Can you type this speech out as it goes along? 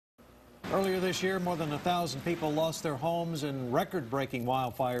Earlier this year, more than 1,000 people lost their homes in record-breaking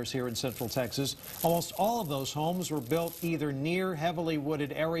wildfires here in central Texas. Almost all of those homes were built either near heavily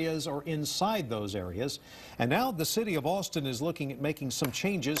wooded areas or inside those areas. And now the city of Austin is looking at making some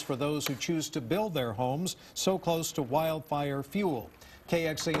changes for those who choose to build their homes so close to wildfire fuel.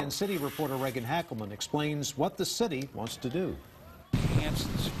 KXAN City reporter Reagan Hackelman explains what the city wants to do. Enhance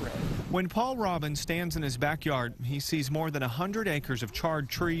the spread. When Paul Robbins stands in his backyard, he sees more than 100 acres of charred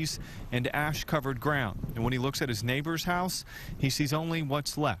trees and ash-covered ground. And when he looks at his neighbor's house, he sees only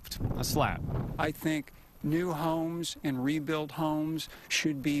what's left, a slab. I think new homes and rebuilt homes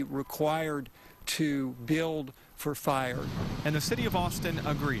should be required to build for fire. And the city of Austin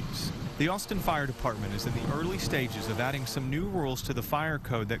agrees. The Austin Fire Department is in the early stages of adding some new rules to the fire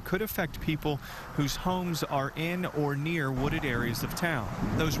code that could affect people whose homes are in or near wooded areas of town.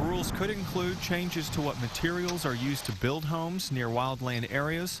 Those rules could include changes to what materials are used to build homes near wildland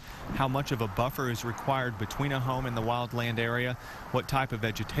areas, how much of a buffer is required between a home and the wildland area, what type of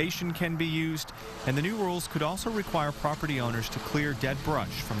vegetation can be used, and the new rules could also require property owners to clear dead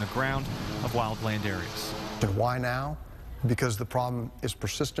brush from the ground of wildland areas. And why now? Because the problem is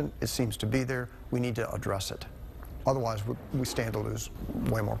persistent, it seems to be there, we need to address it. Otherwise, we stand to lose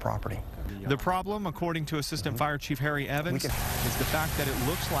way more property. The problem, according to Assistant Fire Chief Harry Evans, is the fact that it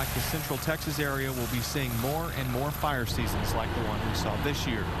looks like the Central Texas area will be seeing more and more fire seasons like the one we saw this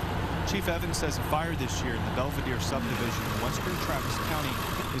year. Chief Evans says a fire this year in the Belvedere subdivision in western Travis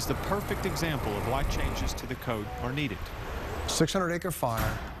County is the perfect example of why changes to the code are needed. 600-acre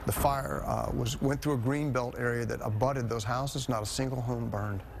fire. The fire went through a green belt area that abutted those houses. Not a single home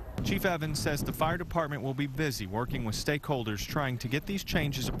burned. Chief Evans says the fire department will be busy working with stakeholders trying to get these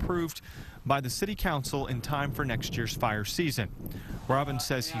changes approved by the city council in time for next year's fire season. Robbins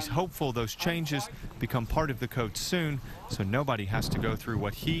says he's hopeful those changes become part of the code soon so nobody has to go through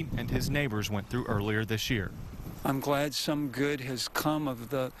what he and his neighbors went through earlier this year. I'm glad some good has come of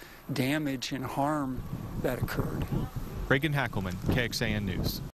the damage and harm that occurred. Reagan Hackelman, KXAN News.